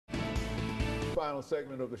final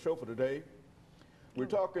segment of the show for today. We're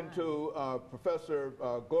talking to Professor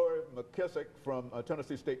GMcKissack from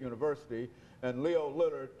Tennessee State University and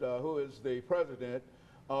LLillard, who is the president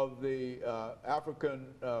of the African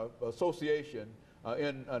Association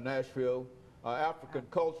in Nashville, African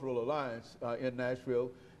Cultural Alliance in Nashville,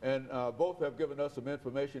 and both have given us some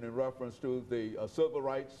information in reference to the civil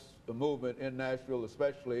rights movement in Nashville,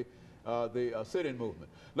 especially the sit-in movement.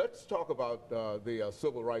 Let's talk about the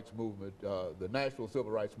civil rights movement, the Nashville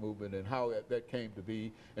civil rights movement, and how that came to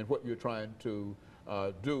be, and what you're trying to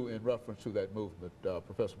do in reference to that movement,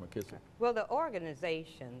 Professor McKissack. Well, the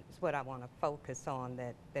organization is what I want to focus on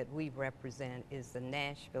that we represent is the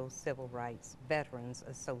Nashville Civil Rights Veterans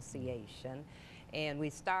Association. And we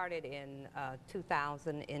started in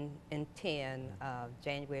 2010,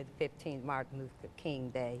 January the 15th, Martin Luther King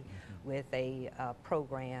Day, with a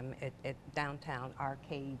program at downtown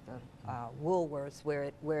Arcade, Woolworths,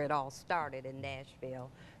 where it all started in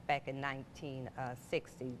Nashville back in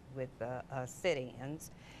 1960 with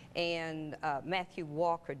sit-ins. And Matthew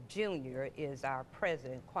Walker Jr. is our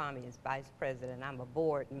president, Kwame is vice president, I'm a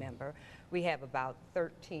board member. We have about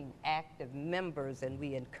 13 active members, and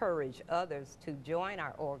we encourage others to join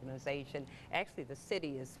our organization. Actually, the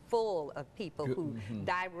city is full of people who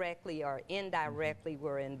directly or indirectly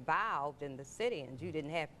were involved in the sit-ins. You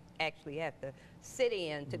didn't actually have to sit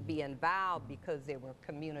in to be involved, because there were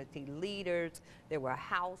community leaders, there were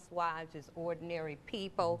housewives, just ordinary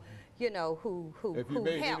people, you know, who If you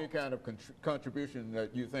made helped. any kind of contribution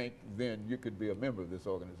that you think, then you could be a member of this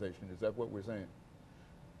organization. Is that what we're saying?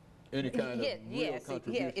 Any kind of real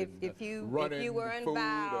contribution? Yeah, if you were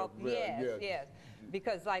involved, yes.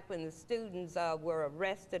 Because like when the students were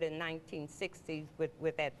arrested in 1960s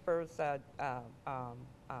with that first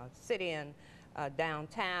sit-in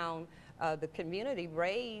downtown, the community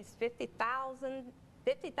raised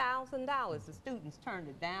 $50,000. The students turned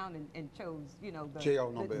it down and chose, you know,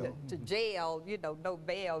 jail, no bail. To jail, you know, no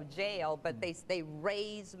bail, jail. But they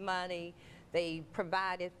raised money. They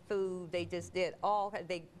provided food. They just did all.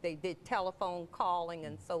 They did telephone calling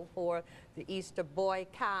and so forth. The Easter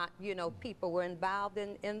boycott. You know, people were involved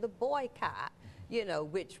in the boycott. You know,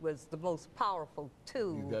 which was the most powerful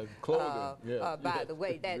tool. By the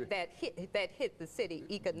way, that hit the city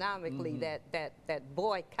economically. That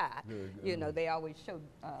boycott. You know, they always showed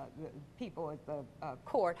people at the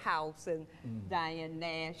courthouse, and Diane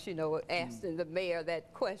Nash, you know, asking the mayor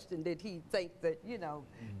that question: did he think that, you know,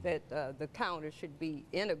 that the counter should be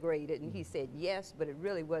integrated? And he said yes, but it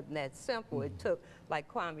really wasn't that simple. It took, like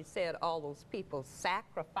Kwame said, all those people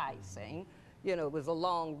sacrificing. You know, it was a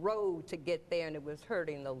long road to get there, and it was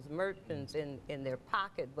hurting those merchants in their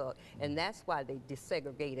pocketbook. And that's why they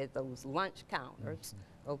desegregated those lunch counters.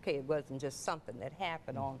 Okay, it wasn't just something that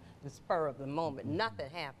happened on the spur of the moment.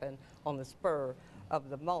 Nothing happened on the spur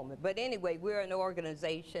of the moment. But anyway, we're an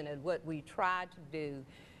organization, and what we try to do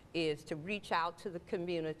is to reach out to the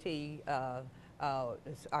community.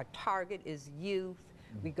 Our target is youth.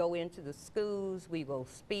 We go into the schools, we will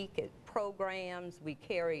speak at programs, we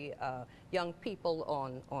carry young people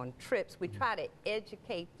on trips. We try to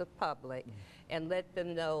educate the public and let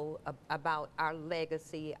them know about our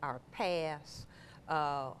legacy, our past,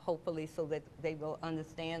 hopefully so that they will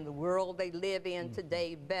understand the world they live in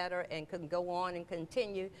today better, and can go on and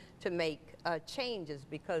continue to make changes,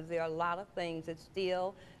 because there are a lot of things that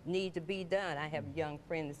still need to be done. I have a young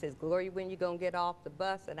friend that says, Gloria, when you gonna get off the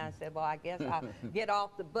bus? And I said, well, I guess I'll get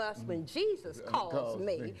off the bus when Jesus calls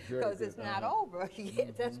me, because it's not over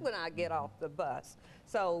yet. That's when I get off the bus.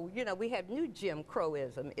 So, you know, we have new Jim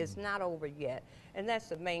Crowism. It's not over yet. And that's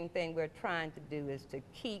the main thing we're trying to do, is to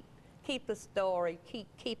keep the story,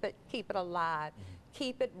 keep it alive,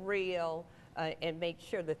 keep it real, and make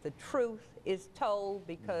sure that the truth is told,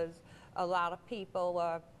 because a lot of people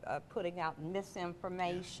are putting out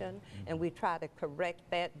misinformation, and we try to correct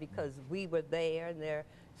that, because we were there, and they're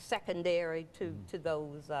secondary to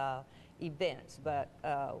those events. But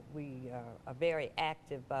we are very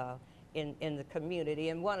active in the community.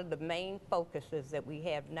 And one of the main focuses that we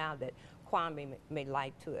have now that Kwame may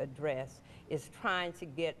like to address is trying to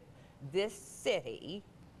get this city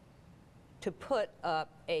to put up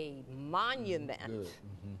a monument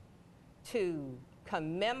to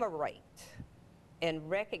commemorate and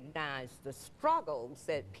recognize the struggles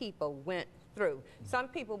that people went through. Some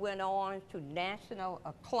people went on to national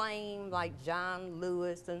acclaim, like John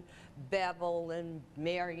Lewis and Bevel and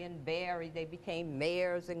Marion Barry. They became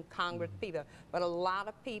mayors and congress people. But a lot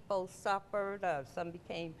of people suffered. Some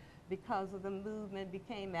became because of the movement,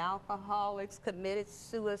 became alcoholics, committed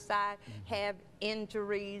suicide, have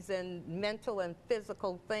injuries and mental and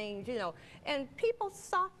physical things, you know, and people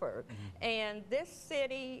suffered. And this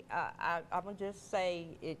city, I'm gonna just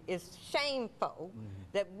say, it is shameful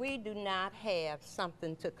that we do not have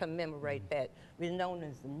something to commemorate that. We're known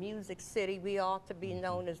as the Music City. We ought to be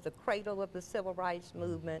known as the cradle of the civil rights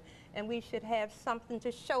movement, and we should have something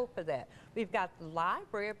to show for that. We've got the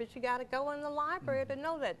library, but you got to go in the library to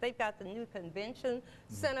know that. They've got the new convention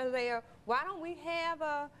center there. Why don't we have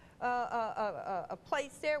a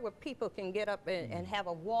place there where people can get up and have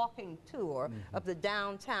a walking tour of the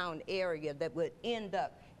downtown area that would end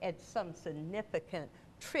up at some significant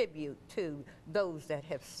tribute to those that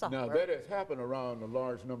have suffered. Now, that has happened around a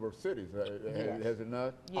large number of cities, has it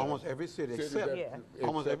not? Yes. Almost every city except,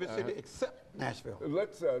 almost every city except Nashville.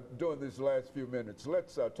 Let's, during these last few minutes,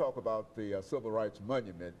 let's talk about the Civil Rights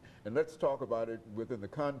Monument, and let's talk about it within the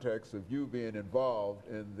context of you being involved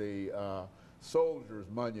in the Soldiers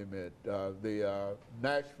Monument, the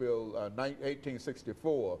Nashville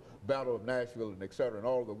 1864 Battle of Nashville, and et cetera, and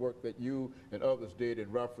all the work that you and others did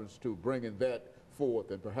in reference to bringing that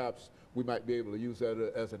forth, and perhaps we might be able to use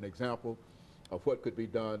that as an example of what could be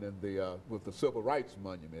done in the with the Civil Rights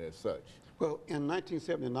Monument as such. Well, in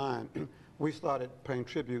 1979, we started paying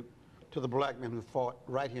tribute to the black men who fought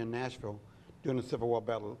right here in Nashville during the Civil War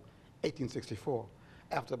Battle, 1864.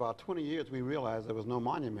 After about 20 years, we realized there was no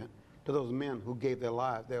monument to those men who gave their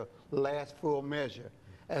lives, their last full measure,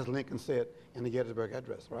 as Lincoln said in the Gettysburg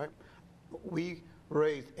Address, right? We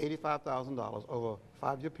raised $85,000 over a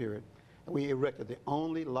 5-year period. We erected the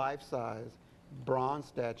only life-size bronze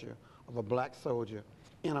statue of a black soldier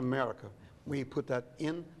in America. We put that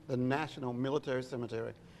in the National Military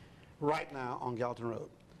Cemetery right now on Gallatin Road.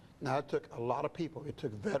 Now, it took a lot of people. It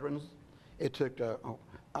took veterans. It took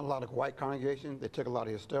a lot of white congregations. It took a lot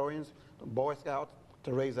of historians, Boy Scouts,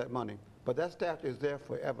 to raise that money. But that statue is there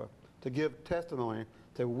forever to give testimony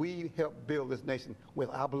that we helped build this nation with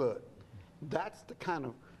our blood. That's the kind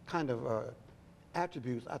of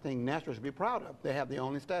attributes I think Nashville should be proud of. They have the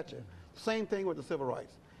only statue. Same thing with the civil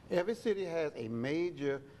rights. Every city has a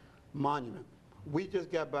major monument. We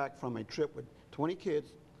just got back from a trip with 20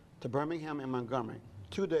 kids to Birmingham and Montgomery,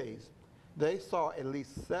 2 days. They saw at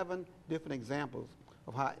least 7 different examples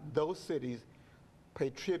of how those cities pay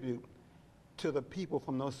tribute to the people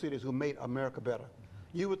from those cities who made America better.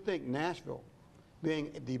 You would think Nashville,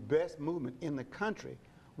 being the best movement in the country,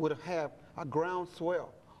 would have a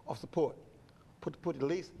groundswell of support. Put at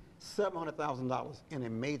least $700,000 in a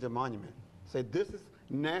major monument. Say, this is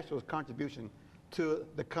Nashville's contribution to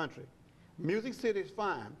the country. Music City is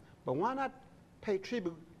fine, but why not pay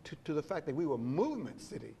tribute to the fact that we were Movement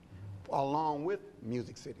City along with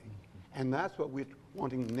Music City? And that's what we're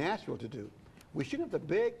wanting Nashville to do. We shouldn't have to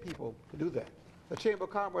beg people to do that. The Chamber of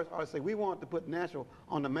Commerce ought to say, we want to put Nashville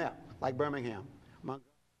on the map, like Birmingham.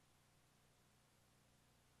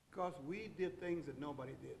 Because we did things that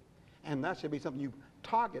nobody did. And that should be something you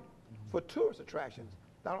target for tourist attractions.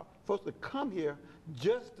 Folks that come here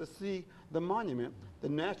just to see the monument that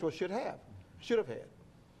Nashville should have had.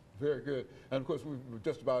 Very good. And of course, we've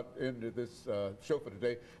just about ended this show for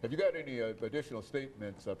today. Have you got any additional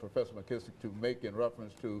statements, Professor McKissack, to make in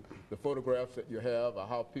reference to the photographs that you have, or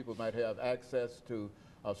how people might have access to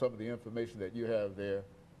some of the information that you have there?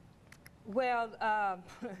 Well,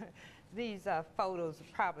 these photos,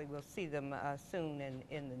 probably we'll see them soon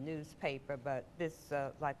in the newspaper, but this,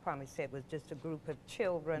 like Kwame said, was just a group of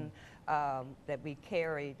children that we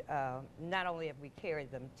carried. Not only have we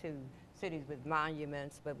carried them to cities with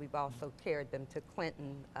monuments, but we've also carried them to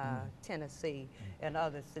Clinton, Tennessee, and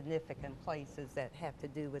other significant places that have to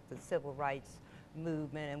do with the civil rights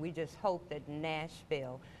movement. And we just hope that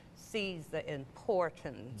Nashville sees the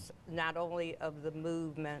importance not only of the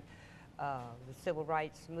movement, the civil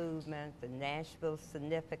rights movement, the Nashville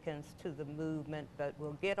significance to the movement, but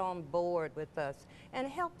will get on board with us and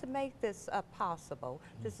help to make this possible.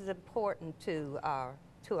 This is important to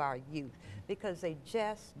our youth because they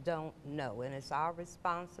just don't know, and it's our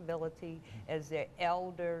responsibility as their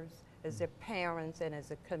elders, as their parents, and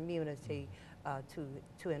as a community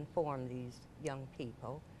to inform these young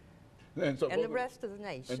people. And the rest of the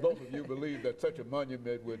nation. And both of you believe that such a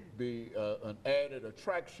monument would be an added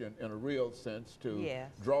attraction in a real sense to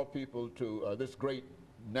draw people to this great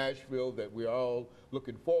Nashville that we're all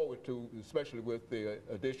looking forward to, especially with the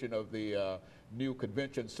addition of the new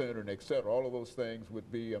convention center and et cetera. All of those things would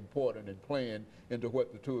be important and playing into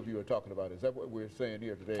what the two of you are talking about. Is that what we're saying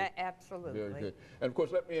here today? Absolutely. Very good. And of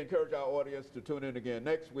course, let me encourage our audience to tune in again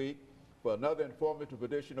next week for another informative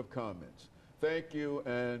edition of Comments. Thank you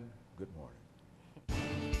and good morning.